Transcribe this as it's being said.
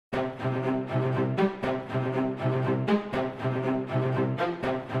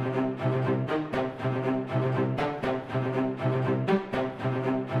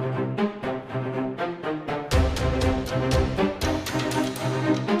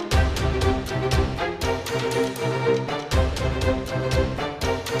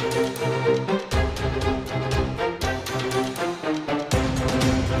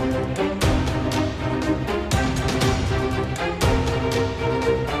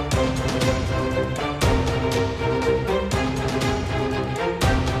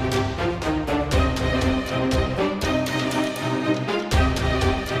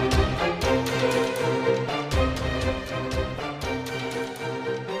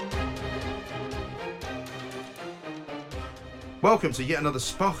Welcome to yet another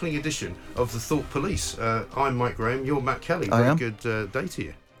sparkling edition of the Thought Police. I'm Mike Graham, you're Matt Kelly. I am. Good day to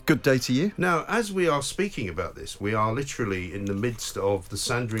you. Good day to you. Now, as we are speaking about this, we are literally in the midst of the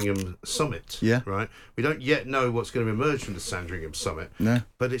Sandringham Summit. Yeah. Right? We don't yet know what's going to emerge from the Sandringham Summit. No.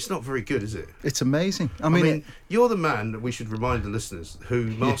 But it's not very good, is it? It's amazing. I I mean, mean, you're the man that we should remind the listeners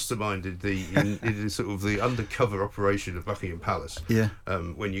who masterminded the sort of the undercover operation of Buckingham Palace. Yeah.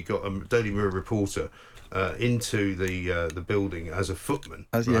 When you got a Daily Mirror reporter into the building as a footman.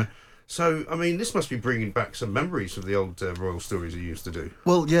 Yeah. So, I mean, this must be bringing back some memories of the old royal stories you used to do.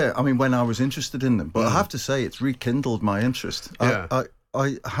 well, yeah. I mean, when I was interested in them, but I have to say, it's rekindled my interest. Yeah.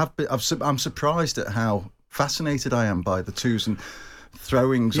 I have been. I'm surprised at how fascinated I am by the twos and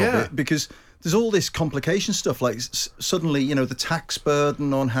throwings of Yeah. it, because there's all this complication stuff. Like suddenly, you know, the tax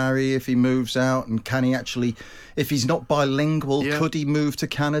burden on Harry if he moves out, and can he actually, if he's not bilingual, Yeah. could he move to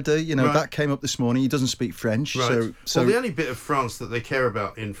Canada? You know, Right. that came up this morning. He doesn't speak French, Right. so well, the only bit of France that they care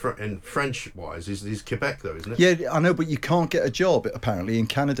about in French-wise is Quebec, though, isn't it? yeah, I know, but you can't get a job apparently in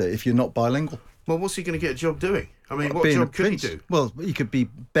Canada if you're not bilingual. Well, what's he going to get a job doing? I mean, what Being a job could he prince. do? Well, he could be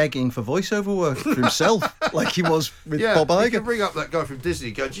begging for voiceover work for himself, like he was with Bob you Iger. could ring up that guy from Disney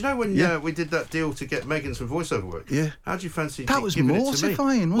and go, do you know when Yeah. we did that deal to get Meghan some voiceover work? Yeah. How do you fancy That was giving it to me?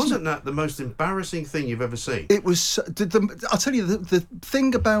 mortifying, wasn't it? that the most embarrassing thing you've ever seen? It was. I'll tell you, the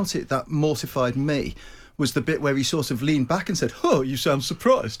thing about it that mortified me was the bit where he sort of leaned back and said, "Oh, you sound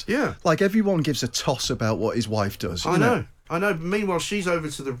surprised." Yeah. Like everyone gives a toss about what his wife does. I you know. Meanwhile, she's over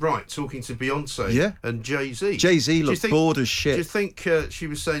to the right talking to Beyonce Yeah. and Jay-Z. Jay-Z looked bored as shit. Do you think she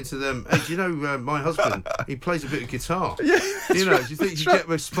was saying to them, hey, do you know my husband, he plays a bit of guitar? Yeah, You know, do you think you get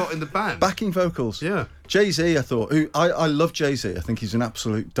him a spot in the band? Backing vocals. Yeah. Jay-Z, I thought, I love Jay-Z. I think he's an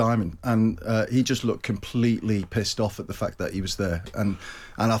absolute diamond, and he just looked completely pissed off at the fact that he was there, and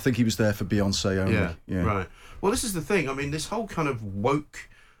I think he was there for Beyonce only. Yeah, right. Well, this is the thing. I mean, this whole kind of woke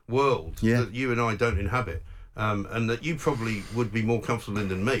world that you and I don't inhabit, and that you probably would be more comfortable in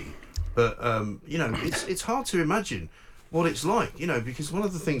than me. But you know, it's hard to imagine what it's like. You know, because one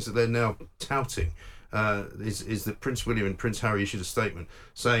of the things that they're now touting is that Prince William and Prince Harry issued a statement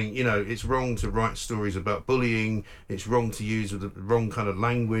saying, you know, it's wrong to write stories about bullying. It's wrong to use the wrong kind of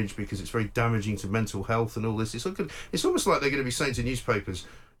language because it's very damaging to mental health and all this. It's almost like they're going to be saying to newspapers,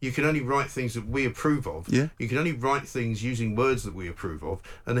 you can only write things that we approve of. Yeah. You can only write things using words that we approve of.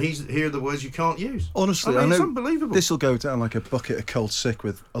 And here are the words you can't use. Honestly, I mean, know it's unbelievable. This will go down like a bucket of cold sick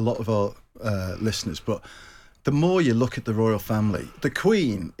with a lot of our listeners, but the more you look at the royal family, the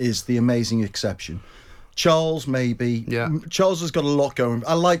Queen is the amazing exception. Charles, maybe. Yeah. Charles has got a lot going.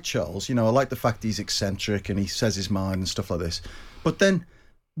 I like Charles. You know, I like the fact he's eccentric and he says his mind and stuff like this. But then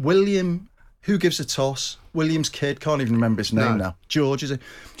William, who gives a toss? William's kid, can't even remember his name now. George, is it?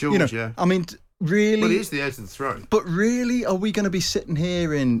 George, yeah. I mean, really? Well, he is the heir to the throne. But really, are we going to be sitting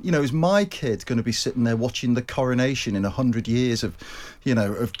here is my kid going to be sitting there watching the coronation in 100 years of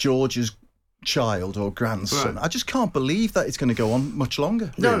George's child or grandson? Right. I just can't believe that it's going to go on much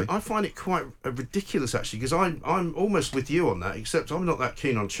longer. No, really. I find it quite ridiculous, actually, because I'm almost with you on that, except I'm not that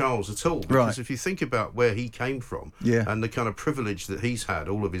keen on Charles at all. Because Right. if you think about where he came from Yeah. and the kind of privilege that he's had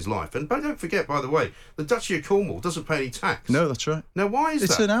all of his life, and but don't forget, by the way, the Duchy of Cornwall doesn't pay any tax. No, that's right. Now, why is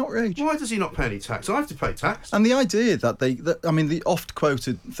It's that? an outrage. Why does he not pay any tax? I have to pay tax. And the idea that the oft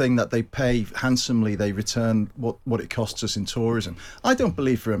quoted thing that they pay handsomely, they return what it costs us in tourism. I don't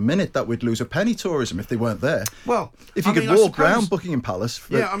believe for a minute that we'd lose a penny tourism if they weren't there. Well, If you I could mean, I walk suppose- around Buckingham Palace.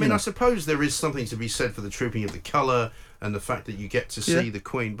 I suppose there is something to be said for the trooping of the colour and the fact that you get to see Yeah. the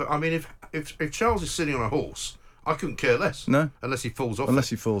Queen. But I mean, if Charles is sitting on a horse, I couldn't care less. No. Unless he falls off. Unless it.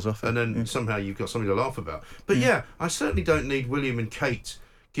 he falls off it, And then somehow you've got something to laugh about. But yeah, I certainly don't need William and Kate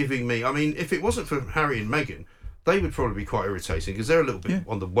giving me. I mean, if it wasn't for Harry and Meghan, they would probably be quite irritating because they're a little bit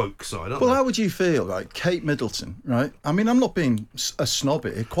on the woke side, aren't Well, they? how would you feel, right? Kate Middleton, right? I mean, I'm not being a snob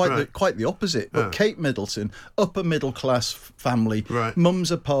here, quite the opposite. But Kate Middleton, upper middle class family, Right. mum's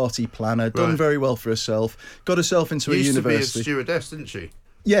a party planner, done Right. very well for herself, got herself into a Used university. to be a stewardess, didn't she?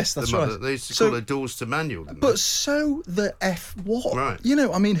 Yes, that's The mother. right. They used to call her doors to manual, didn't But they? so the F what? Right. You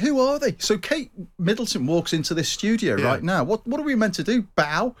know, I mean, who are they? So Kate Middleton walks into this studio Yeah. right now. What are we meant to do?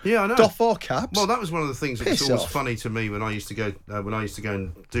 Bow? Yeah, I know. Doff our caps? Well, that was one of the things that was Piss always off. funny to me when I used to go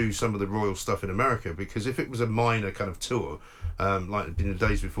and do some of the royal stuff in America, because if it was a minor kind of tour, like in the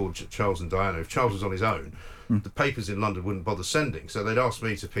days before Charles and Diana, if Charles was on his own, the papers in London wouldn't bother sending, so they'd ask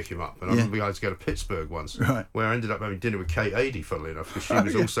me to pick him up. And I remember I had to go to Pittsburgh once, Right. where I ended up having dinner with Kate Adie, funnily enough, because she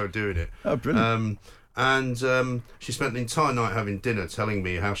was also doing it. Oh, brilliant. And she spent the entire night having dinner telling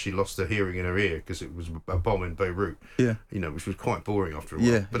me how she lost her hearing in her ear because it was a bomb in Beirut. Yeah. Which was quite boring after a while.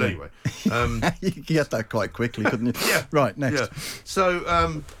 Yeah. But anyway. You could get that quite quickly, couldn't you? Yeah. Right, next. Yeah.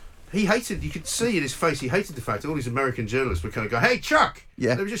 So he hated, you could see in his face, he hated the fact that all these American journalists were kind of going, "Hey, Chuck!"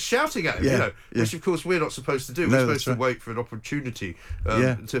 Yeah. They were just shouting at him, which of course we're not supposed to do. We're supposed to wait for an opportunity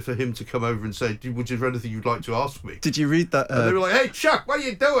for him to come over and say, "Would you have anything you'd like to ask me?" Did you read that? And they were like, "Hey, Chuck, what are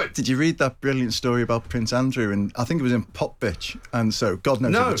you doing?" Did you read that brilliant story about Prince Andrew? And I think it was in Pop Bitch. And so God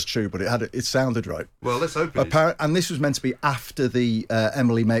knows if it's true, but it sounded right. Well, let's hope it is. And this was meant to be after the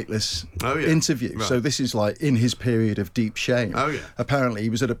Emily Maitlis interview. Right. So this is like in his period of deep shame. Oh, yeah. Apparently, he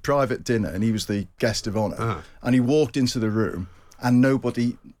was at a private dinner and he was the guest of honour. And he walked into the room and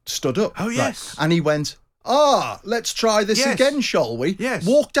nobody stood up. Oh, yes. Right? And he went, let's try this again, shall we? Yes.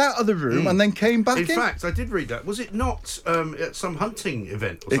 Walked out of the room and then came back in. In fact, I did read that. Was it not at some hunting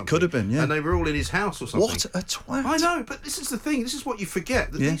event or something? It could have been, yeah. And they were all in his house or something. What a twat. I know, but this is the thing. This is what you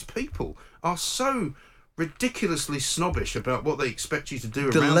forget, that these people are so ridiculously snobbish about what they expect you to do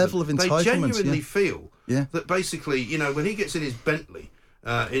around them. The level of entitlement. They genuinely feel that basically, when he gets in his Bentley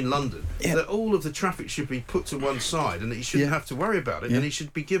in London, that all of the traffic should be put to one side and that he shouldn't have to worry about it, and he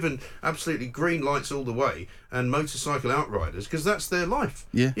should be given absolutely green lights all the way and motorcycle outriders because that's their life.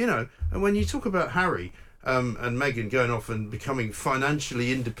 And when you talk about Harry and Meghan going off and becoming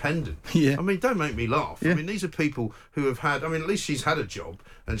financially independent, I mean, don't make me laugh. I mean, these are people who have had, at least she's had a job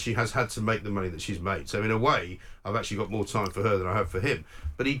and she has had to make the money that she's made, so in a way I've actually got more time for her than I have for him.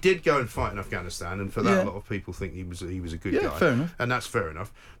 But he did go and fight in Afghanistan, and for that a lot of people think he was a good guy. Fair enough. And that's fair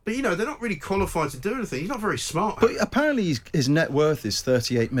enough. But they're not really qualified to do anything. He's not very smart. But apparently his net worth is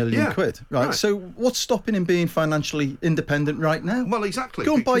 38 million quid, right? So what's stopping him being financially independent right now? Well, exactly.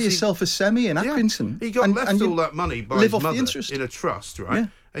 Go and buy yourself a semi in Atkinson. He got left all that money by his mother in a trust, right? Yeah.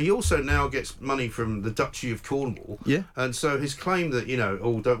 And he also now gets money from the Duchy of Cornwall. Yeah. And so his claim that,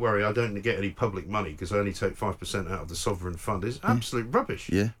 don't worry, I don't get any public money because I only take 5% out of the sovereign fund is absolute rubbish.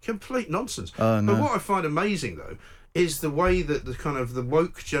 Yeah. Complete nonsense. No. But what I find amazing, though, is the way that the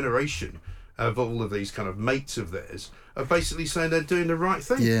woke generation of all of these kind of mates of theirs are basically saying they're doing the right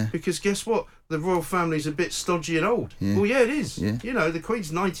thing. Yeah. Because guess what? The royal family's a bit stodgy and old. Yeah. Well, yeah, it is. Yeah. The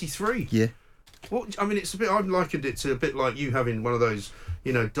Queen's 93. Yeah. It's a bit. I've likened it to a bit like you having one of those,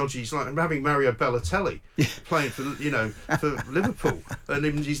 dodgy. It's like having Mario Balotelli playing for, for Liverpool,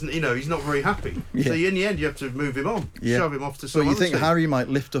 and he's not very happy. Yeah. So in the end, you have to move him on, shove him off to some. Well, you other think team. Harry might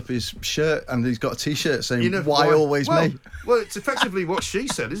lift up his shirt and he's got a T-shirt saying, "Why always me?" Well, it's effectively what she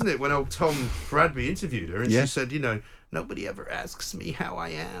said, isn't it? When old Tom Bradby interviewed her, and she said, nobody ever asks me how I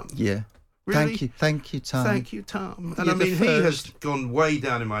am. Yeah. Really? Thank you, Tom. Thank you, Tom. And he has gone way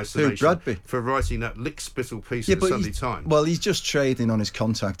down in my estimation for writing that lickspittle piece in the Sunday Times. Well, he's just trading on his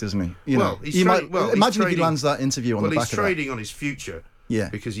contact, isn't he? Imagine if he lands that interview on the back of that. Well, he's trading on his future. Yeah.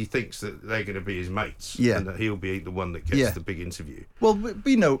 Because he thinks that they're going to be his mates. Yeah. And that he'll be the one that gets the big interview. Well,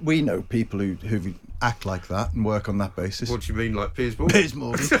 we know people who act like that and work on that basis. What do you mean, like Piers Morgan? Piers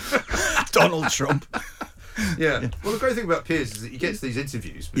Morgan. Donald Trump. Yeah. Well, the great thing about Piers is that he gets these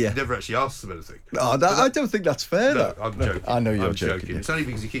interviews, but he never actually asks them anything. I don't think that's fair. No, I'm joking. I know you're joking. Yeah. It's only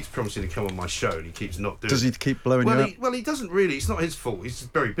because he keeps promising to come on my show and he keeps not doing it. Does he keep blowing you up? Well, he doesn't really. It's not his fault. He's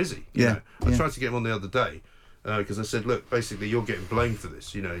just very busy. I tried to get him on the other day because I said, look, basically you're getting blamed for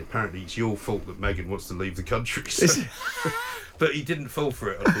this. Apparently it's your fault that Meghan wants to leave the country. So. But he didn't fall for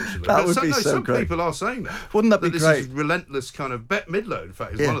it, unfortunately. That would be so some great. People are saying that. Wouldn't that be this great? Is relentless kind of Bette Midler, in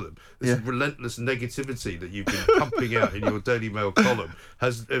fact, is one of them. This relentless negativity that you've been pumping out in your Daily Mail column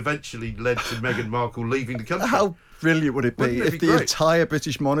has eventually led to Meghan Markle leaving the country. How brilliant would it be if the entire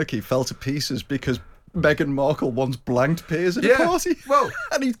British monarchy fell to pieces because Meghan Markle once blanked Piers at a party? Well,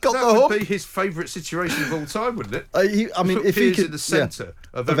 and he's got that the would be his favourite situation of all time, wouldn't it? If he could in the centre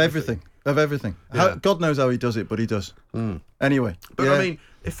of everything. Of everything. Yeah. God knows how he does it, but he does. Anyway. But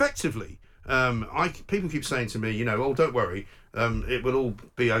effectively, people keep saying to me, don't worry, it will all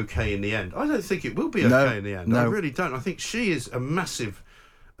be okay in the end. I don't think it will be okay in the end. I really don't. I think she is a massive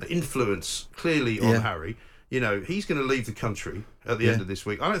influence, clearly, on Harry. He's going to leave the country at the end of this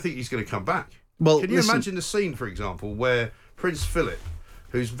week. I don't think he's going to come back. Well, can you imagine the scene, for example, where Prince Philip,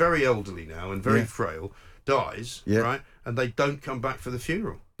 who's very elderly now and very frail, dies, right? And they don't come back for the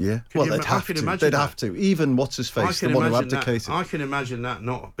funeral. Yeah, they'd have to. They'd have to. Even what's his face, the one who abdicated. I can imagine that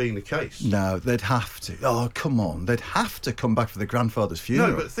not being the case. No, they'd have to. Oh, come on, they'd have to come back for the grandfather's funeral.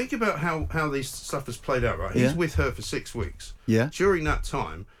 No, but think about how this stuff has played out. Right, he's with her for 6 weeks. Yeah. During that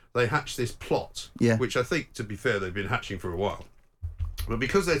time, they hatched this plot. Yeah. Which I think, to be fair, they've been hatching for a while. But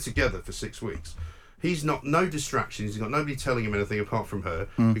because they're together for 6 weeks, He's no distractions. He's got nobody telling him anything apart from her,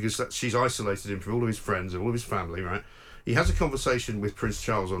 because she's isolated him from all of his friends and all of his family, right? He has a conversation with Prince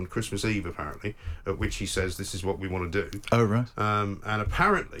Charles on Christmas Eve, apparently, at which he says, this is what we want to do. Oh, right. And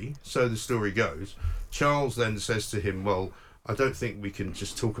apparently, so the story goes, Charles then says to him, well, I don't think we can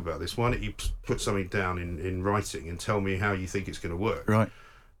just talk about this. Why don't you put something down in writing and tell me how you think it's going to work? Right.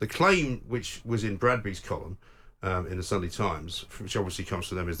 The claim, which was in Bradbury's column in the Sunday Times, which obviously comes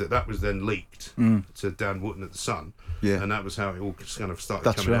from them, is that was then leaked to Dan Wootton at The Sun. Yeah. And that was how it all kind of started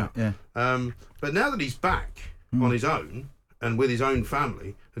That's coming right, out. yeah. But now that he's back on his own and with his own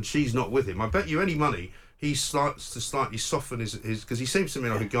family, and she's not with him, I bet you any money he starts to slightly soften his because he seems to me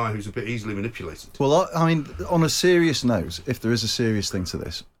like a guy who's a bit easily manipulated. Well, I mean, on a serious note, if there is a serious thing to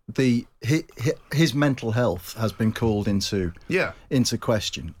this, his mental health has been called into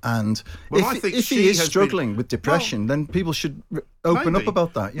question, and if he is struggling with depression, then people should open up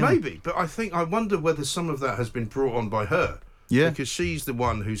about that. Maybe, but I wonder whether some of that has been brought on by her. Yeah, because she's the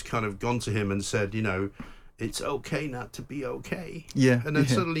one who's kind of gone to him and said, it's okay not to be okay. Yeah, and then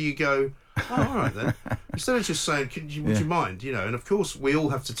suddenly you go, oh, all right then. Instead of just saying, would you mind? And of course we all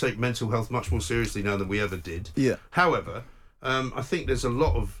have to take mental health much more seriously now than we ever did. Yeah. However, I think there's a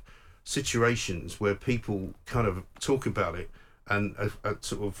lot of situations where people kind of talk about it and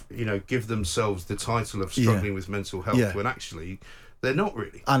sort of, give themselves the title of struggling with mental health when actually they're not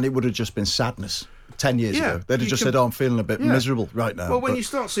really. And it would have just been sadness 10 years ago. They'd have just said, oh, I'm feeling a bit miserable right now. Well, when you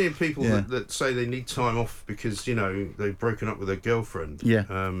start seeing people that say they need time off because, they've broken up with their girlfriend.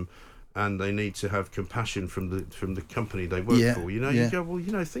 Yeah. And they need to have compassion from the company they work for. You go,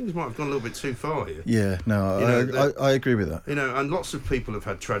 well, things might have gone a little bit too far here. Yeah, no, I agree with that. And lots of people have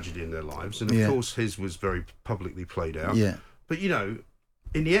had tragedy in their lives, and of course his was very publicly played out. Yeah. But in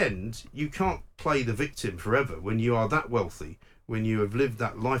the end, you can't play the victim forever when you are that wealthy, when you have lived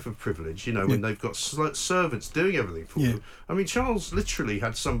that life of privilege. When they've got servants doing everything for them. I mean, Charles literally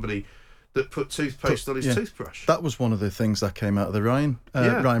had somebody that put toothpaste on his toothbrush. That was one of the things that came out of the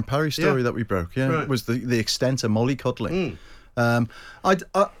Ryan Parry story that we broke. Yeah, right. Was the extent of mollycoddling. I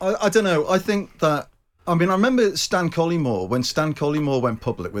don't know. I think that. I mean, I remember Stan Collymore when Stan Collymore went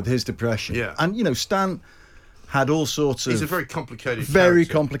public with his depression. Yeah, and Stan had all sorts of. He's a very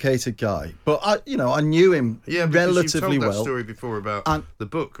complicated guy, but I knew him relatively you've told well. That story before about the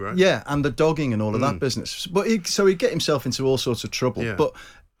book, right? Yeah, and the dogging and all of that business. But he'd get himself into all sorts of trouble. Yeah. But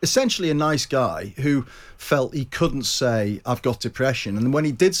essentially a nice guy who felt he couldn't say I've got depression, and when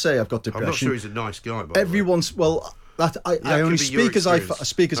he did say I've got depression, I'm not sure he's a nice guy. Everyone's I only speak as I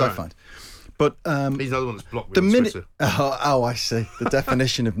find. But he's another one that's blocked me on Twitter. Oh, I see the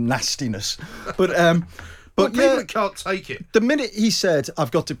definition of nastiness. But people that can't take it. The minute he said, I've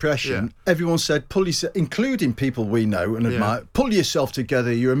got depression, everyone said, including people we know and admire, pull yourself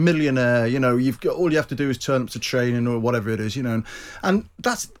together, you're a millionaire, you've got, all you have to do is turn up to training or whatever it is, and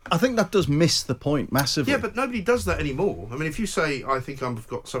I think that does miss the point massively. Yeah, but nobody does that anymore. I mean, if you say, I think I've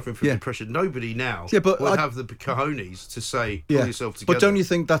got suffering from depression, nobody now will have the cojones to say, pull yourself together. But don't you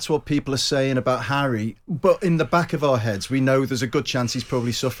think that's what people are saying about Harry? But in the back of our heads, we know there's a good chance he's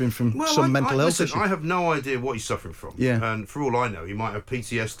probably suffering from some mental health issue. I have no idea what he's suffering from. Yeah. And for all I know, he might have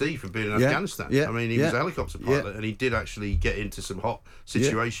PTSD from being in Afghanistan. Yeah. I mean, he was a helicopter pilot and he did actually get into some hot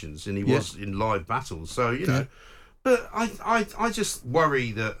situations and he was in live battles. So, But I just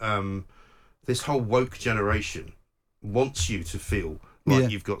worry that this whole woke generation wants you to feel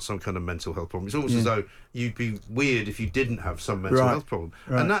like you've got some kind of mental health problem. It's almost as though you'd be weird if you didn't have some mental health problem.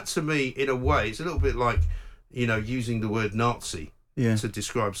 Right. And that, to me, in a way, it's a little bit like, using the word Nazi to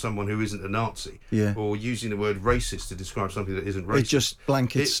describe someone who isn't a Nazi, or using the word racist to describe something that isn't racist. It just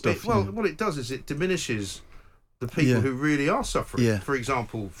blankets stuff. What it does is it diminishes the people who really are suffering. Yeah. For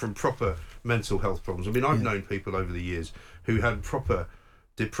example, from proper mental health problems. I mean, I've known people over the years who had proper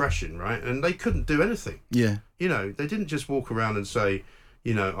depression, right? And they couldn't do anything. Yeah. They didn't just walk around and say,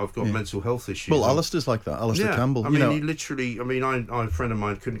 I've got mental health issues. Well, Alistair's like that. Alistair Campbell. I mean, he literally, a friend of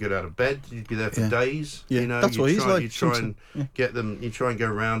mine couldn't get out of bed. He'd be there for days. Yeah. That's what he's like. You try and get them, you try and go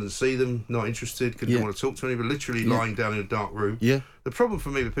around and see them, not interested, because don't want to talk to anybody, literally lying down in a dark room. Yeah. The problem for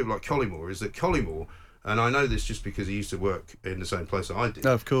me with people like Collymore is that Collymore, and I know this just because he used to work in the same place that I did.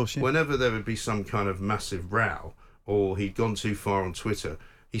 Oh, of course, Whenever there would be some kind of massive row, or he'd gone too far on Twitter,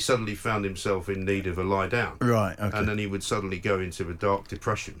 he suddenly found himself in need of a lie down. Right, okay. And then he would suddenly go into a dark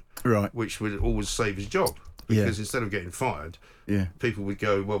depression. Right. Which would always save his job. Because instead of getting fired, people would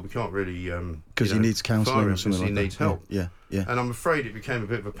go, well, we can't really... Because he needs counselling or something like that. He needs help. Yeah. And I'm afraid it became a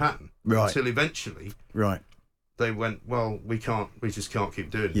bit of a pattern. Right. Until eventually... Right. They went, well, we just can't keep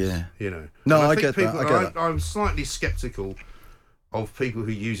doing this. Yeah. No, I get that. I'm slightly sceptical of people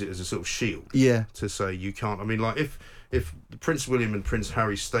who use it as a sort of shield. Yeah. To say you can't. I mean, like if Prince William and Prince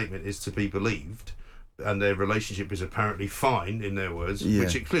Harry's statement is to be believed, and their relationship is apparently fine in their words,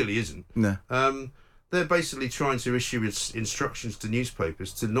 which it clearly isn't. No. They're basically trying to issue instructions to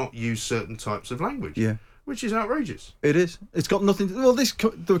newspapers to not use certain types of language. Yeah. Which is outrageous. It is. It's got nothing to... Well,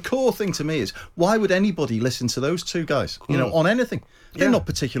 the core thing to me is, why would anybody listen to those two guys, on anything? They're not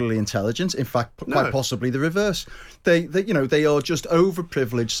particularly intelligent. In fact, quite possibly the reverse. They are just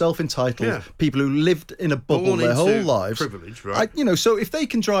overprivileged, self-entitled people who lived in a bubble their whole lives. Privilege, right? So if they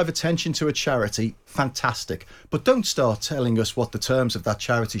can drive attention to a charity, fantastic. But don't start telling us what the terms of that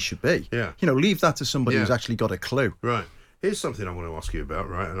charity should be. Yeah. Leave that to somebody who's actually got a clue. Right. Here's something I want to ask you about,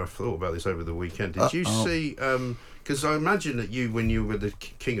 right? And I've thought about this over the weekend. Did you see... Because I imagine that you, when you were the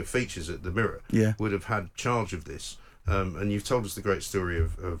king of features at the Mirror, would have had charge of this. And you've told us the great story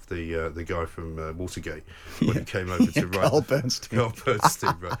of the guy from Watergate when he came over to write... Carl Bernstein.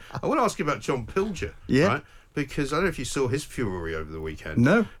 Right. I want to ask you about John Pilger, right? Because I don't know if you saw his fury over the weekend.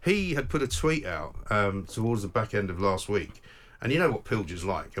 No. He had put a tweet out towards the back end of last week. And you know what Pilger's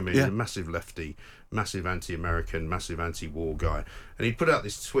like. I mean, he's a massive lefty, massive anti-American, massive anti-war guy. And he put out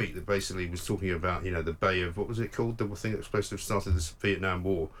this tweet that basically was talking about, the Bay of... What was it called? The thing that was supposed to have started this Vietnam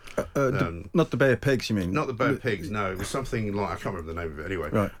War. Not the Bay of Pigs, you mean? Not the Bay of Pigs, no. It was something like... I can't remember the name of it anyway.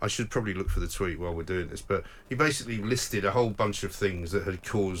 Right. I should probably look for the tweet while we're doing this. But he basically listed a whole bunch of things that had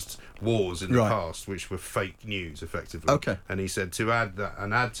caused wars in the past, which were fake news, effectively. Okay. And he said to add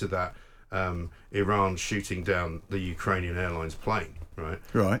to that... Iran shooting down the Ukrainian Airlines plane, right?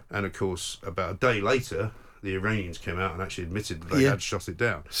 Right. And of course, about a day later, the Iranians came out and actually admitted that they had shot it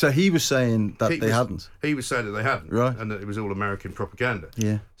down. So he was saying that they hadn't. He was saying that they hadn't, right? And that it was all American propaganda.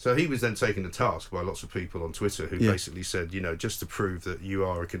 Yeah. So he was then taken to task by lots of people on Twitter who basically said, just to prove that you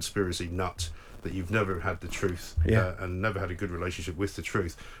are a conspiracy nut, that you've never had the truth and never had a good relationship with the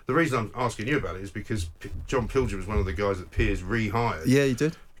truth. The reason I'm asking you about it is because John Pilger was one of the guys that Piers rehired. Yeah, he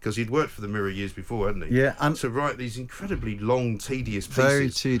did. Because he'd worked for the Mirror years before, hadn't he? Yeah, and to write these incredibly long, tedious pieces, very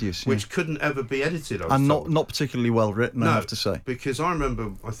tedious, which couldn't ever be edited. And not particularly well written, I have to say. Because I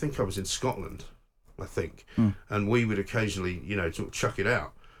remember, I think I was in Scotland, and we would occasionally, sort of chuck it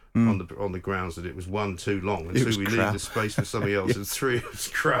out on the grounds that it was one too long, and two we leave the space for somebody else, and three it was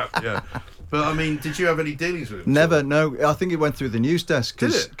crap. Yeah. But I mean, did you have any dealings with it? Never. No. I think it went through the news desk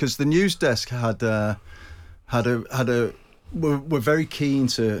because the news desk had a. We're very keen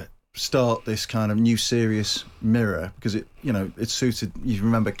to start this kind of new serious Mirror because it suited. You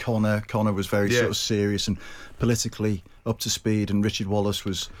remember Connor was very sort of serious and politically up to speed, and Richard Wallace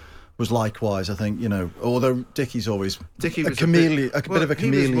was likewise. I think although Dickie's always a chameleon, a bit of a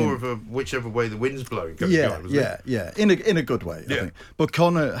chameleon. He was more of a whichever way the wind's blowing. Yeah, in a good way. I think. But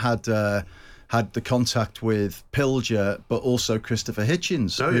Connor had the contact with Pilger, but also Christopher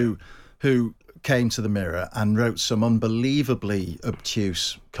Hitchens, who came to the Mirror and wrote some unbelievably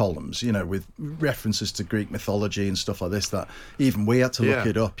obtuse columns, with references to Greek mythology and stuff like this that even we had to look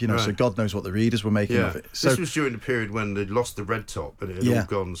it up, so God knows what the readers were making of it. So, this was during the period when they'd lost the red top and it had all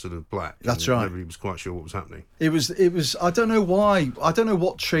gone sort of black. That's right. Nobody was quite sure what was happening. It was I don't know why, I don't know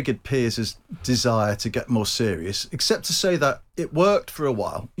what triggered Piers' desire to get more serious, except to say that it worked for a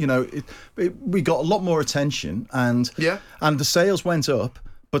while. We got a lot more attention and the sales went up.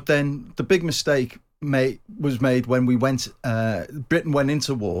 But then the big mistake was made when we Britain went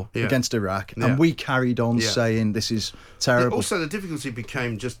into war against Iraq, and we carried on saying this is terrible. Also, the difficulty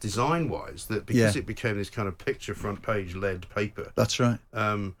became just design-wise, that because it became this kind of picture front page lead paper. That's right.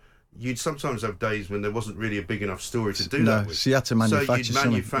 You'd sometimes have days when there wasn't really a big enough story to do that with. So you had to manufacture So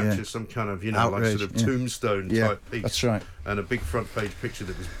you'd manufacture some kind of, outrage, like sort of tombstone type piece. That's right. And a big front page picture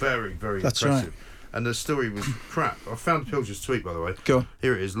that was very, very that's impressive. Right. And the story was crap. I found Pilger's tweet, by the way. Go on.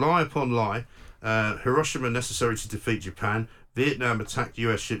 Here it is. Lie upon lie. Hiroshima necessary to defeat Japan. Vietnam attacked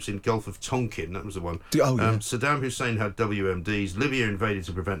US ships in Gulf of Tonkin. That was the one. Saddam Hussein had WMDs. Libya invaded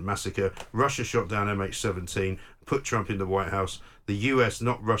to prevent massacre. Russia shot down MH17. Put Trump in the White House. The US,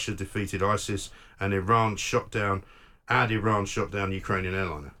 not Russia, defeated ISIS. And Iran shot down Ukrainian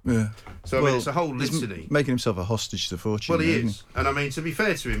airliner. Yeah. So, it's a whole litany. Making himself a hostage to fortune. Well, he is. And, to be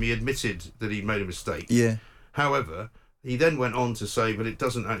fair to him, he admitted that he made a mistake. Yeah. However, he then went on to say, but it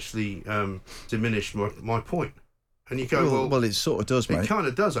doesn't actually diminish my point. And you go, well, it sort of does, mate. It kind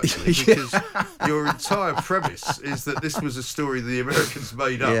of does, actually, because your entire premise is that this was a story the Americans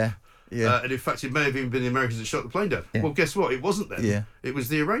made up. Yeah. Yeah. And in fact, it may have even been the Americans that shot the plane down. Yeah. Well, guess what? It wasn't them. Yeah. It was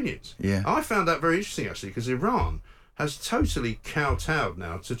the Iranians. Yeah. I found that very interesting, actually, because Iran has totally kowtowed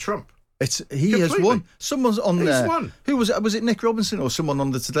now to Trump. He has won. Someone's on there. He's won. Who was it? Was it Nick Robinson or someone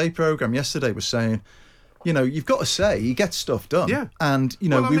on the Today programme yesterday was saying, You know, you've got to say he gets stuff done. Yeah. And you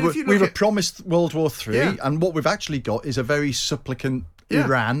know, Well, I mean, if you we look were at- promised World War III, Yeah. and what we've actually got is a very supplicant Yeah.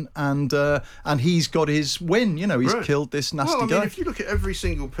 Iran, and he's got his win. You know, he's Right. killed this nasty Well, I guy. mean, if you look at every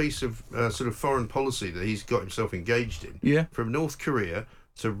single piece of sort of foreign policy that he's got himself engaged in, Yeah. from North Korea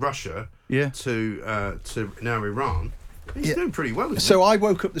to Russia Yeah. to now Iran, he's doing pretty well. Isn't So I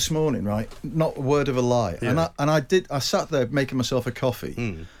woke up this morning, right? Not a word of a lie, Yeah. and I sat there making myself a coffee,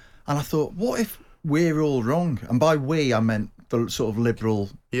 Hmm. and I thought, what if we're all wrong? And by we, I meant the sort of liberal,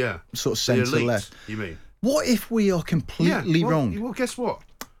 he? Yeah. sort of The centre elite, left. you mean? What if we are completely well, wrong? Well, guess what?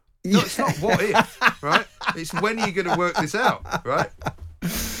 No, it's not what if, right? It's when are you going to work this out, right?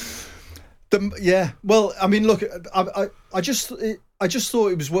 Yeah. Well, I mean, look, I just thought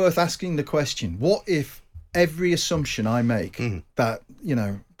it was worth asking the question: what if every assumption I make that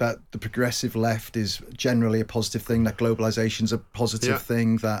that the progressive left is generally a positive thing, that globalization's a positive Yeah.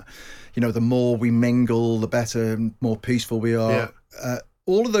 thing, that the more we mingle, the better, and more peaceful we are.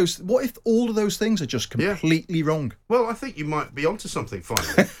 All of those. What if all of those things are just completely wrong? Well, I think you might be onto something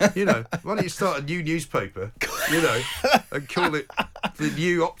finally. Why don't you start a new newspaper, and call it the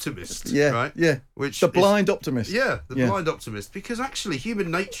New Optimist? Yeah. Right. Yeah. Which The is- blind optimist. Yeah, the Yeah. blind optimist. Because actually,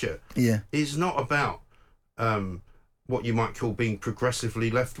 human nature Yeah. is not about what you might call being progressively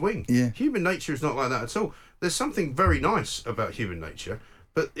left wing. Yeah. Human nature is not like that at all. There's something very nice about human nature,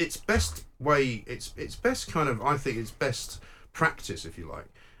 but its best practice, if you like,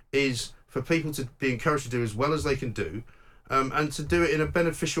 is for people to be encouraged to do as well as they can do, and to do it in a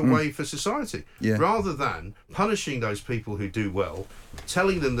beneficial way for society, Yeah. rather than punishing those people who do well,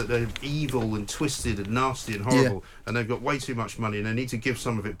 telling them that they're evil and twisted and nasty and horrible, and they've got way too much money and they need to give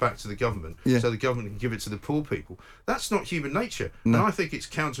some of it back to the government, Yeah. so the government can give it to the poor people. That's not human nature, and I think it's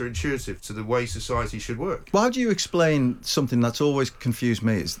counterintuitive to the way society should work. Well, how do you explain something that's always confused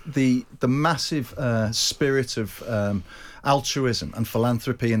me is the massive spirit of altruism and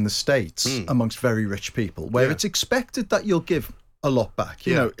philanthropy in the States amongst very rich people, where Yeah. it's expected that you'll give a lot back.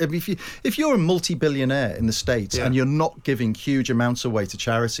 You Yeah. know, if you're a multi-billionaire in the States Yeah. and you're not giving huge amounts away to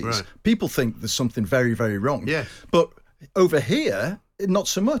charities, Right. people think there's something very, very wrong. Yes. But over here, not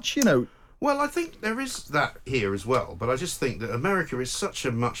so much. Well, I think there is that here as well, but I just think that America is such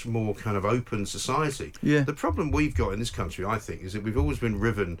a much more kind of open society. Yeah. The problem we've got in this country, I think, is that we've always been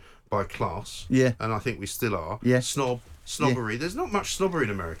riven by class. Yeah. And I think we still are. Yeah. Snobbery. There's not much snobbery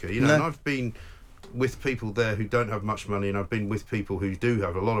in America, No. and I've been with people there who don't have much money, and I've been with people who do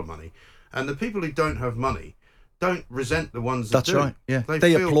have a lot of money. And the people who don't have money don't resent the ones that That's do. right, yeah.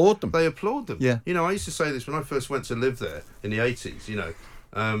 They applaud them. They applaud them. Yeah. I used to say this when I first went to live there in the 80s,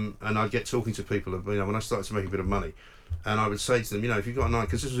 and I'd get talking to people, when I started to make a bit of money, and I would say to them, if you've got a night,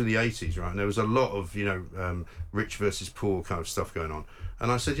 because this was in the 80s, right, and there was a lot of, rich versus poor kind of stuff going on.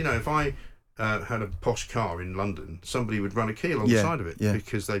 And I said, if I had a posh car in London, somebody would run a key alongside of it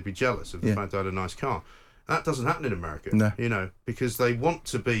because they'd be jealous of the fact I had a nice car. That doesn't happen in America, No. because they want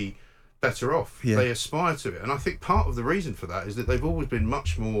to be better off. Yeah. They aspire to it. And I think part of the reason for that is that they've always been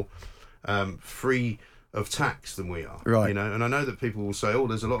much more free of tax than we are. Right. And I know that people will say,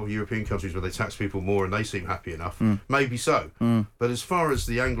 there's a lot of European countries where they tax people more and they seem happy enough. Maybe so. But as far as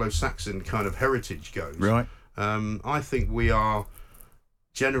the Anglo-Saxon kind of heritage goes, Right. I think we are,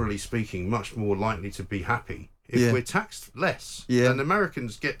 generally speaking, much more likely to be happy if we're taxed less. Yeah. And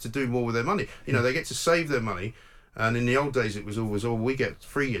Americans get to do more with their money. They get to save their money. And in the old days, it was always, we get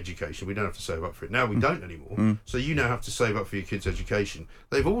free education. We don't have to save up for it. Now we don't anymore. So you now have to save up for your kids' education.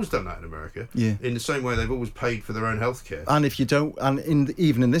 They've always done that in America. Yeah. In the same way they've always paid for their own healthcare. And if you don't,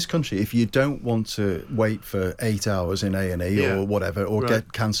 even in this country, if you don't want to wait for 8 hours in A&E or whatever, or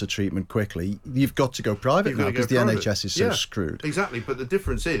get cancer treatment quickly, you've got to go private You've now got to go because the private. NHS is so screwed. Exactly. But the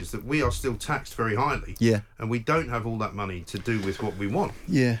difference is that we are still taxed very highly. Yeah. And we don't have all that money to do with what we want.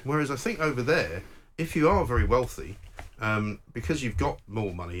 Yeah. Whereas I think over there, if you are very wealthy, because you've got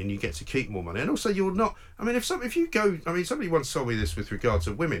more money and you get to keep more money, and also you're not. If you go, somebody once told me this with regard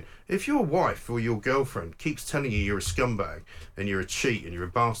to women. If your wife or your girlfriend keeps telling you you're a scumbag and you're a cheat and you're a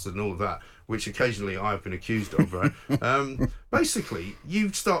bastard and all of that, which occasionally I have been accused of, right? Basically,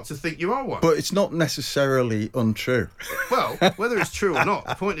 you start to think you are one. But it's not necessarily untrue. Well, whether it's true or not,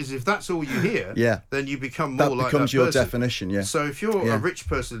 the point is, if that's all you hear, then you become more That like becomes that your person. definition, yeah. So if you're a rich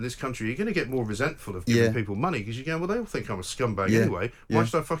person in this country, you're going to get more resentful of giving people money because you're going, well, they all think I'm a scumbag anyway. Why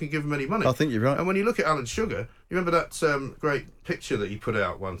should I fucking give them any money? I think you're right. And when you look at Alan Sugar, you remember that great picture that he put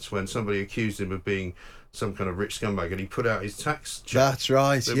out once when somebody accused him of being some kind of rich scumbag, and he put out his tax check. That's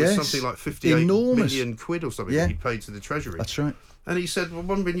right, There yes. was something like 58 Enormous. million quid or something that he paid to the Treasury. That's right. And he said, well,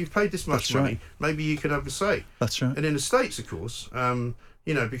 when you've paid this much That's money, right. maybe you can have a say. That's right. And in the States, of course,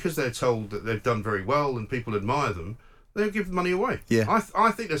 you know, because they're told that they've done very well and people admire them, they'll give the money away. Yeah.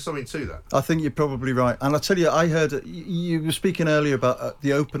 I think there's something to that. I think you're probably right. And I'll tell you, I heard you were speaking earlier about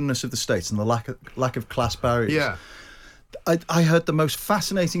the openness of the States and the lack of class barriers. Yeah. I heard the most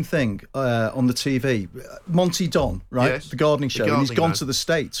fascinating thing on the TV. Monty Don, right? Yes. The gardening show. Gardening and he's gone man. to the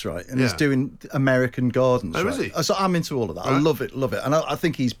States, right? And Yeah. he's doing American gardens. Oh, right? is he? So I'm into all of that. I Right. love it. And I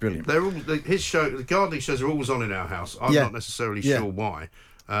think he's brilliant. They're all his show. The gardening shows are always on in our house. I'm Yeah. not necessarily Yeah. sure why,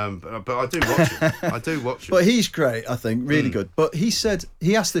 but I do watch it. I do watch it. But he's great, I think, really good. But he said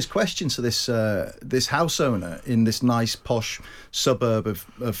he asked this question to this house owner in this nice posh suburb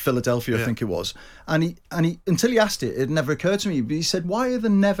of Philadelphia, I think it was, and he until he asked it, it never occurred to me. But he said, "Why are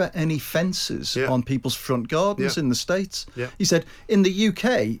there never any fences on people's front gardens in the States?" Yeah. He said, "In the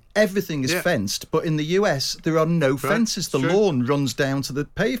UK, everything is Yeah. fenced, but in the US, there are no fences. The True. lawn runs down to the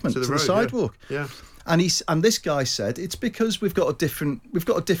pavement, to the road, sidewalk." Yeah. And this guy said it's because we've got a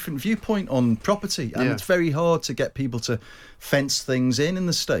different viewpoint on property, and it's very hard to get people to fence things in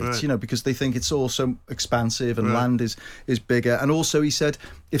the States, Right. you know, because they think it's all so expansive and land is bigger. And also, he said,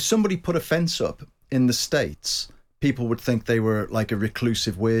 if somebody put a fence up in the States, people would think they were like a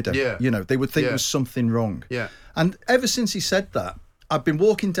reclusive weirdo. Yeah. You know, they would think there was something wrong. Yeah. And ever since he said that, I've been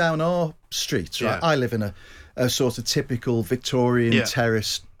walking down our streets, right? Yeah. I live in a sort of typical Victorian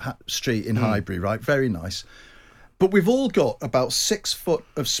terrace street in Highbury, right? Very nice. But we've all got about 6 foot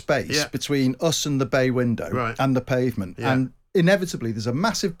of space between us and the bay window and the pavement. Yeah. And inevitably there's a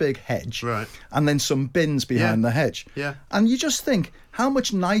massive big hedge and then some bins behind the hedge. Yeah. And you just think, how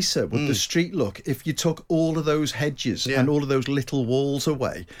much nicer would the street look if you took all of those hedges and all of those little walls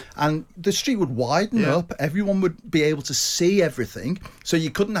away? And the street would widen up. Everyone would be able to see everything. So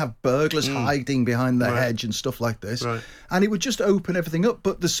you couldn't have burglars hiding behind the hedge and stuff like this. Right. And it would just open everything up.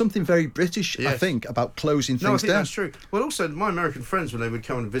 But there's something very British, I think, about closing things No, I think down. that's true. Well, also, my American friends, when they would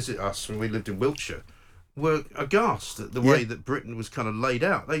come and visit us when we lived in Wiltshire, were aghast at the way that Britain was kind of laid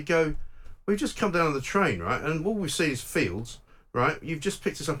out. They'd go, we've just come down on the train, right? And all we see is fields, right? You've just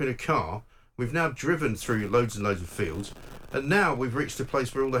picked us up in a car. We've now driven through loads and loads of fields. And now we've reached a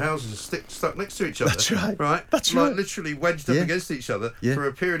place where all the houses are stuck next to each other. That's right. Right? That's like right. Literally wedged up against each other for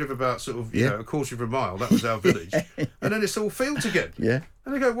a period of about sort of, you know, a quarter of a mile. That was our village. And then it's all fields again. Yeah.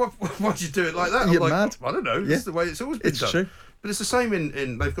 And they go, why'd you do it like that? I'm You're like, mad. I don't know. That's the way it's always been done. It's true. But it's the same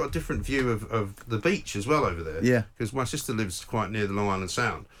in they've got a different view of the beach as well over there. Yeah. Because my sister lives quite near the Long Island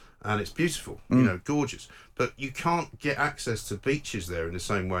Sound, and it's beautiful, you know, gorgeous. But you can't get access to beaches there in the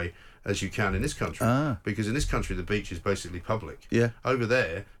same way as you can in this country. Because in this country, the beach is basically public. Yeah. Over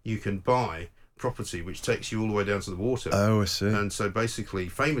there, you can buy property which takes you all the way down to the water. Oh, I see. And so basically,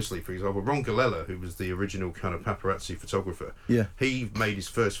 famously, for example, Ron Galella, who was the original kind of paparazzi photographer, he made his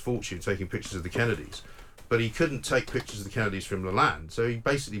first fortune taking pictures of the Kennedys. But he couldn't take pictures of the Kennedys from the land, so he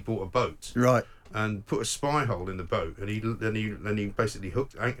basically bought a boat and put a spy hole in the boat, and he basically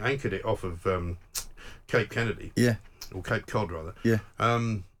anchored it off of Cape Kennedy, or Cape Cod rather,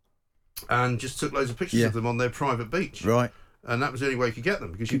 and just took loads of pictures of them on their private beach, and that was the only way you could get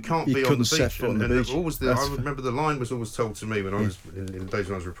them, because you can't be on the beach. I remember the line was always told to me when I was in the days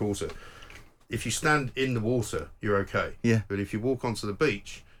when I was a reporter: if you stand in the water, you're okay, but if you walk onto the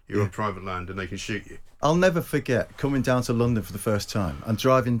beach, you're on private land and they can shoot you. I'll never forget coming down to London for the first time and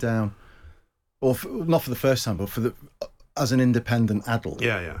driving down, or not for the first time, but as an independent adult.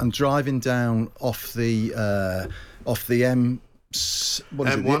 And driving down off the M.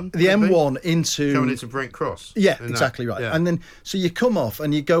 M1, the M1 into coming into Brent Cross. Yeah, exactly right. Yeah. And then so you come off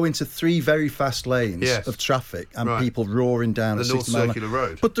and you go into 3 very fast lanes of traffic and people roaring down the North Circular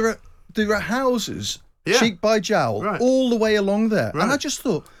Road. But there are houses cheek by jowl all the way along there, and I just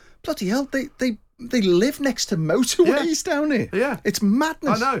thought, bloody hell, they live next to motorways down here. Yeah. It's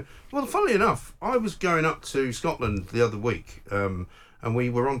madness. I know. Well, funnily enough, I was going up to Scotland the other week, and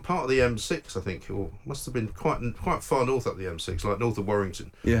we were on part of the M6, I think, or must have been quite far north up the M6, like north of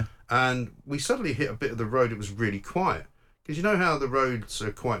Warrington. Yeah. And we suddenly hit a bit of the road. It was really quiet. Because you know how the roads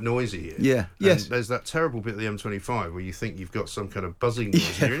are quite noisy here? Yeah, yes. There's that terrible bit of the M25 where you think you've got some kind of buzzing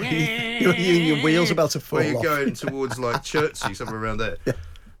noise. Your wheel's about to fall off. Where you're going towards like Chertsey, somewhere around there. Yeah.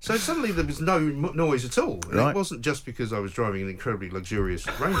 So suddenly there was no noise at all. And it wasn't just because I was driving an incredibly luxurious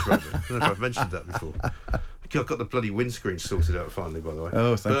Range Rover. I don't know if I've mentioned that before. I got the bloody windscreen sorted out finally, by the way.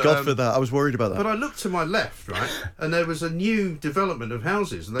 Oh, thank God for that. I was worried about that. But I looked to my left, right, and there was a new development of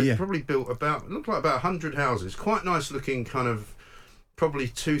houses, and they probably built looked like about 100 houses, quite nice looking, kind of probably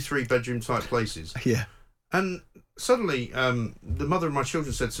 2-3 bedroom type places. Yeah. And suddenly, the mother of my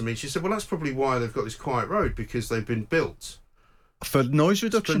children said to me, she said, well, that's probably why they've got this quiet road, because they've been built For noise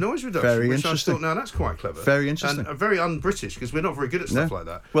reduction. Very which interesting. I thought, now that's quite clever. Very interesting. And very un-British, because we're not very good at stuff like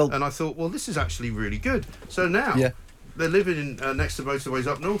that. Well, and I thought, well, this is actually really good. So now they're living in next to motorways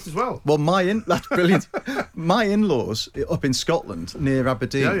up north as well. Well, that's brilliant. My in-laws up in Scotland near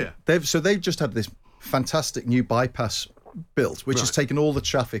Aberdeen. They've just had this fantastic new bypass built, which has taken all the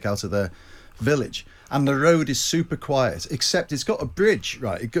traffic out of their village, and the road is super quiet, except it's got a bridge,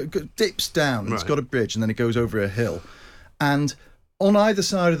 right? It dips down, and it's got a bridge, and then it goes over a hill, and on either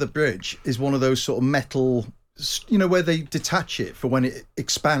side of the bridge is one of those sort of metal, where they detach it for when it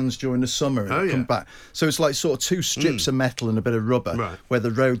expands during the summer and come back. So it's like sort of two strips of metal and a bit of rubber where the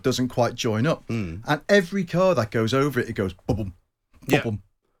road doesn't quite join up. And every car that goes over it, it goes bubble, bubble,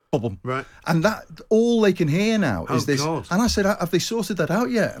 bubble. Right. And that all they can hear now is this. God. And I said, have they sorted that out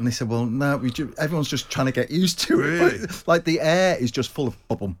yet? And they said, well, no, everyone's just trying to get used to it. Really? Like the air is just full of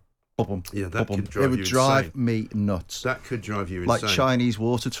bubble. Yeah, that could drive you insane. It would drive me nuts. That could drive you insane. Like Chinese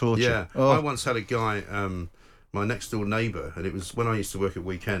water torture. Yeah. I once had a guy, my next door neighbour, and it was when I used to work at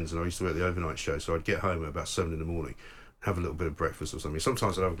weekends and I used to work the overnight show, so I'd get home at about 7 a.m, have a little bit of breakfast or something.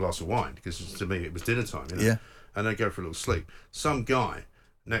 Sometimes I'd have a glass of wine, because to me it was dinner time, Yeah. And I'd go for a little sleep. Some guy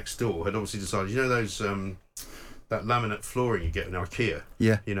next door had obviously decided, those that laminate flooring you get in IKEA?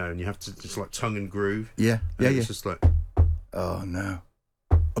 Yeah. And you have to, it's like tongue and groove. Yeah. It's just like... Oh, no.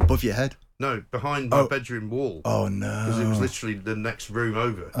 Above your head? No, behind my bedroom wall. Oh, no. Because it was literally the next room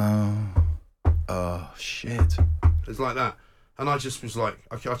over. Oh, shit. It's like that. And I just was like,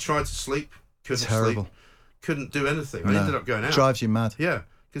 I tried to sleep, couldn't Terrible. sleep, couldn't do anything. I ended up going out. Drives you mad. Yeah,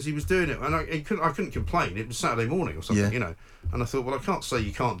 because he was doing it, and I couldn't complain. It was Saturday morning or something, And I thought, well, I can't say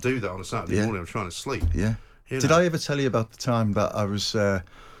you can't do that on a Saturday morning. I'm trying to sleep. Yeah. Did I ever tell you about the time that I was...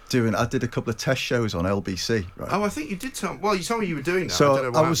 I did a couple of test shows on LBC. Right? Oh, I think you did tell. Well, you told me you were doing that. So I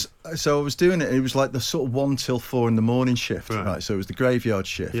don't know what I was doing it. And it was like the sort of 1 till 4 in the morning shift, right? So it was the graveyard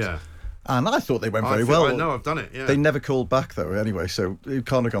shift. Yeah. And I thought they went very well. I know, I've done it. Yeah. They never called back though. Anyway, so it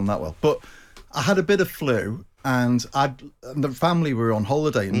can't have gone that well. But I had a bit of flu, and the family were on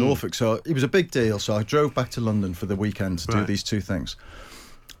holiday in Norfolk, so it was a big deal. So I drove back to London for the weekend to do these two things,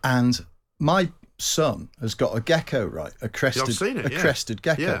 and my son has got a gecko, right? A crested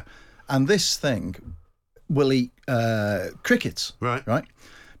gecko. Yeah. And this thing will eat crickets. Right.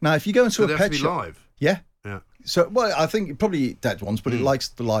 Now, if you go into a pet shop... live? Yeah. Yeah. So, well, I think it probably eat dead ones, but it likes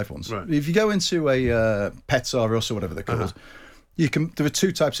the live ones. Right. If you go into a Pets R Us or whatever they're called, there are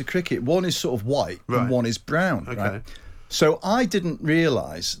two types of cricket. One is sort of white and one is brown. Okay. Right? So I didn't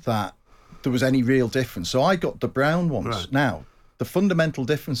realise that there was any real difference. So I got the brown ones. Right. Now, the fundamental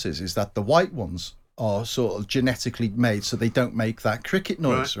difference is that the white ones are sort of genetically made so they don't make that cricket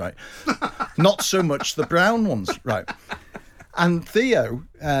noise, right? Not so much the brown ones, right? And Theo,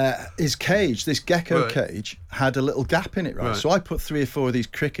 his cage, this gecko cage, had a little gap in it, right? So I put 3 or 4 of these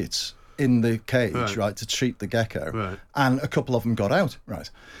crickets in the cage, right, to treat the gecko, and a couple of them got out, right?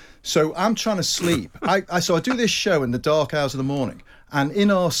 So I'm trying to sleep. So I do this show in the dark hours of the morning, and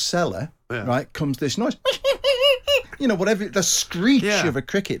in our cellar, right, comes this noise. Whatever, the screech of a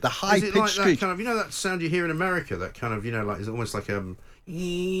cricket, the high-pitched like screech. That kind of, that sound you hear in America, that kind of, like, it's almost like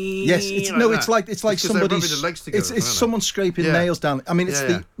yes, it's like somebody's it's someone scraping nails down. I mean,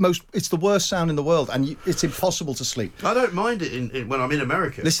 it's the worst sound in the world, and it's impossible to sleep. I don't mind it when I'm in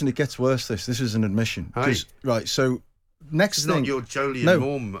America. Listen, it gets worse. This is an admission. Hey. Right, so next it's thing, not your Jolie and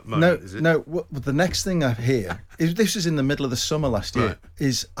Morm moment, is it? No. The next thing I hear this is in the middle of the summer last year.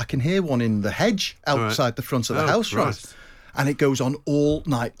 Is I can hear one in the hedge outside the front of the house, right? And it goes on all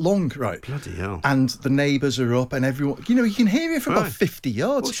night long, right? Bloody hell. And the neighbours are up and everyone... you can hear it from about 50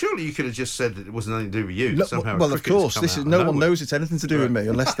 yards. Well, surely you could have just said that it wasn't anything to do with you. Somehow well, of course. No one knows it's anything to do with me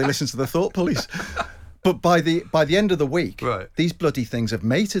unless they listen to the Thought Police. But by the end of the week, these bloody things have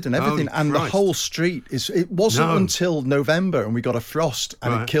mated and everything, and the whole street is... It wasn't until November and we got a frost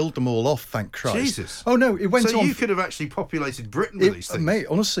and it killed them all off, thank Christ. Jesus. Oh, no, it went on... So you could have actually populated Britain with these things. Mate,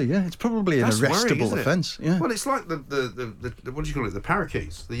 honestly, yeah, it's probably an arrestable offence. Yeah. Well, it's like the what do you call it, the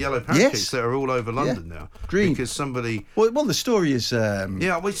parakeets, the yellow parakeets that are all over London now. Green. Because somebody... Well, the story is...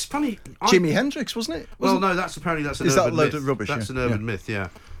 well, it's funny... Jimi Hendrix, wasn't it? No, that's an urban myth. Is that a load of rubbish? That's an urban myth, yeah.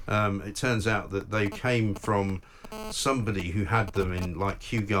 It turns out that they came from somebody who had them in like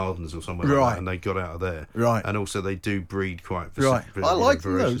Kew Gardens or somewhere like that, and they got out of there. Right. And also they do breed quite I like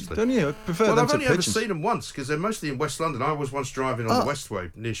them though, don't you? I prefer them to I've only ever pigeons. seen them once because they're mostly in West London. I was once driving on the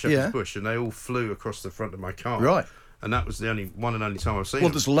Westway near Shepherd's Bush and they all flew across the front of my car. Right. and that was the only one and only time I've seen Well,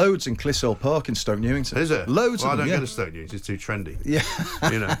 them. there's loads in Clissold Park in Stoke Newington. Is it? Loads well, of them, I don't yeah. go to Stoke Newington, it's too trendy. Yeah.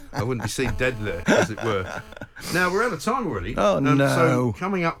 You know, I wouldn't be seen dead there, as it were. Now, we're out of time already. Oh, no. So,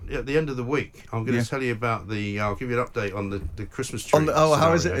 coming up at the end of the week, I'm going to tell you about I'll give you an update on the Christmas tree.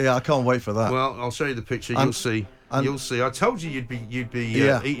 How is it? Yeah, I can't wait for that. Well, I'll show you the picture, you'll see. You'll see. I told you you'd be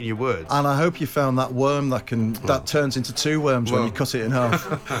eating your words. And I hope you found that worm that turns into two worms when you cut it in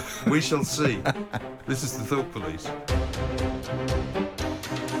half. We shall see. This is the Thought Police.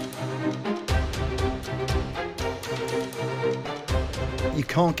 You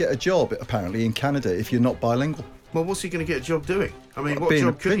can't get a job, apparently, in Canada if you're not bilingual. Well, what's he going to get a job doing? I mean, what Being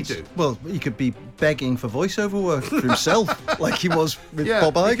job a could he prince. do? Well, he could be begging for voiceover work for himself, like he was with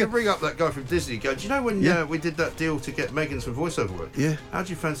Bob you Iger. could ring up that guy from Disney and go, do you know when we did that deal to get Megan some voiceover work? Yeah. How'd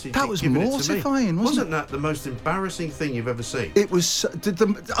you fancy That was giving mortifying, it to me? wasn't it? That the most embarrassing thing you've ever seen? It was.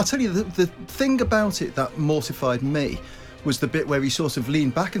 I'll tell you, the thing about it that mortified me was the bit where he sort of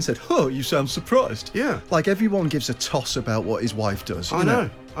leaned back and said, "Oh, you sound surprised." Yeah. Like everyone gives a toss about what his wife does. I know.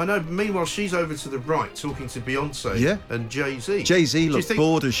 Meanwhile, she's over to the right talking to Beyonce and Jay-Z. Jay-Z looked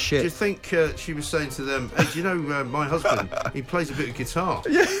bored as shit. Do you think she was saying to them, hey, do you know my husband, he plays a bit of guitar?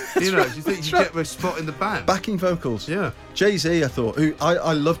 Yeah, you know, do you think you get a spot in the band? Backing vocals. Yeah. Jay-Z, I thought,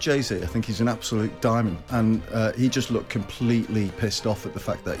 I love Jay-Z. I think he's an absolute diamond. And he just looked completely pissed off at the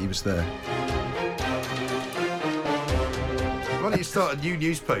fact that he was there. Why don't you start a new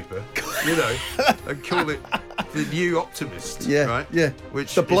newspaper, and call it The New Optimist, Yeah, right? yeah.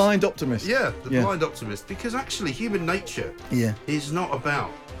 Which The Blind Optimist. Yeah, The Blind Optimist. Because actually human nature is not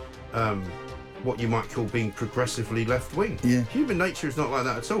about what you might call being progressively left-wing. Yeah. Human nature is not like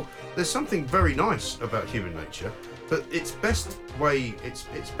that at all. There's something very nice about human nature, but its best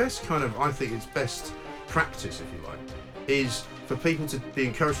practice, if you like, is for people to be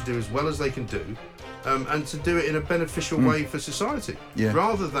encouraged to do as well as they can do, and to do it in a beneficial way for society,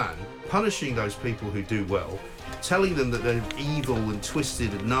 rather than punishing those people who do well, telling them that they're evil and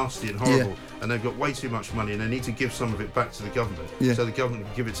twisted and nasty and horrible, and they've got way too much money and they need to give some of it back to the government, so the government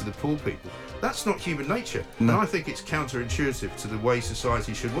can give it to the poor people. That's not human nature, and I think it's counterintuitive to the way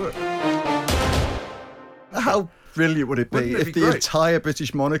society should work. How brilliant would it be if the entire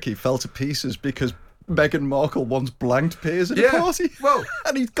British monarchy fell to pieces because Meghan Markle once blanked Piers at a party? Well,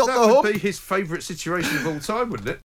 and he's got that the would hump. be his favourite situation of all time, wouldn't it?